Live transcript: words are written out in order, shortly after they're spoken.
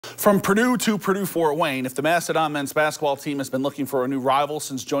From Purdue to Purdue Fort Wayne, if the Mastodon men's basketball team has been looking for a new rival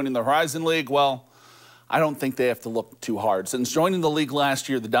since joining the Horizon League, well, I don't think they have to look too hard. Since joining the league last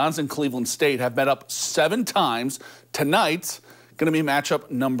year, the Dons and Cleveland State have met up 7 times. Tonight's going to be matchup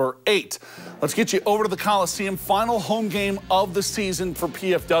number 8. Let's get you over to the Coliseum. Final home game of the season for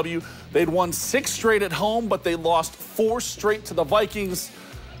PFW. They'd won 6 straight at home, but they lost 4 straight to the Vikings.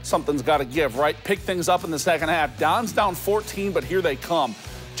 Something's got to give, right? Pick things up in the second half. Dons down 14, but here they come.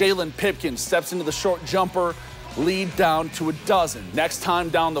 Jalen Pipkins steps into the short jumper, lead down to a dozen. Next time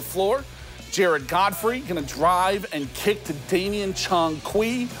down the floor, Jared Godfrey going to drive and kick to Damian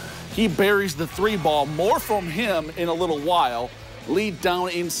Chung-Kui. He buries the 3 ball. More from him in a little while. Lead down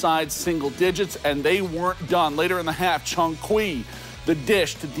inside single digits, and they weren't done. Later in the half, Chung-Kui, the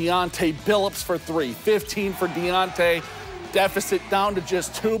dish to Deontay Billups for 3. 15 for Deontay. Deficit down to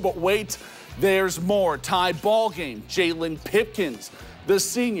just 2, but wait, there's more. Tie ball game. Jalen Pipkins, the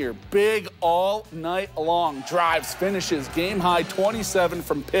senior, big all night long. Drives, finishes, game high 27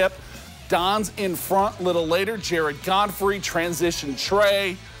 from Pip. Dons in front. Little later, Jared Godfrey, transition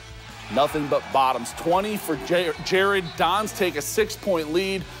tray. Nothing but bottoms. 20 for Jared. Dons take a 6-point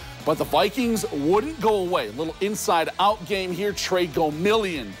lead, but the Vikings wouldn't go away. Little inside-out game here. Trey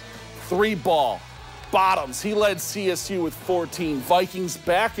Gomillion, 3 ball. Bottoms. He led CSU with 14. Vikings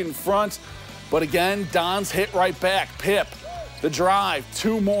back in front, but again, Dons hit right back. Pip, the drive,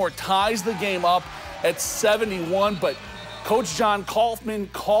 2 more, ties the game up at 71, but Coach John Kaufman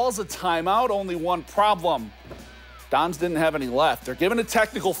calls a timeout. Only one problem. Dons didn't have any left. They're given a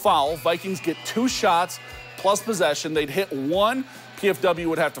technical foul. Vikings get 2 shots plus possession. They'd hit 1. PFW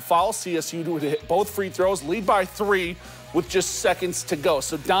would have to foul. CSU would hit both free throws, lead by 3 with just seconds to go.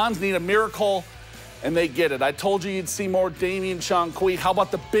 So Dons need a miracle, and they get it. I told you you'd see more Damian Chung-Kui. How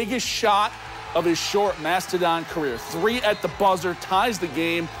about the biggest shot of his short Mastodon career? 3 at the buzzer, ties the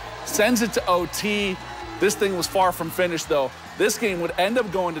game, sends it to OT. This thing was far from finished, though. This game would end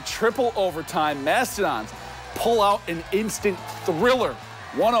up going to triple overtime. Mastodons pull out an instant thriller.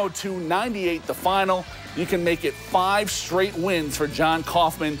 102-98 the final. You can make it 5 straight wins for John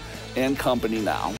Kaufman and company now.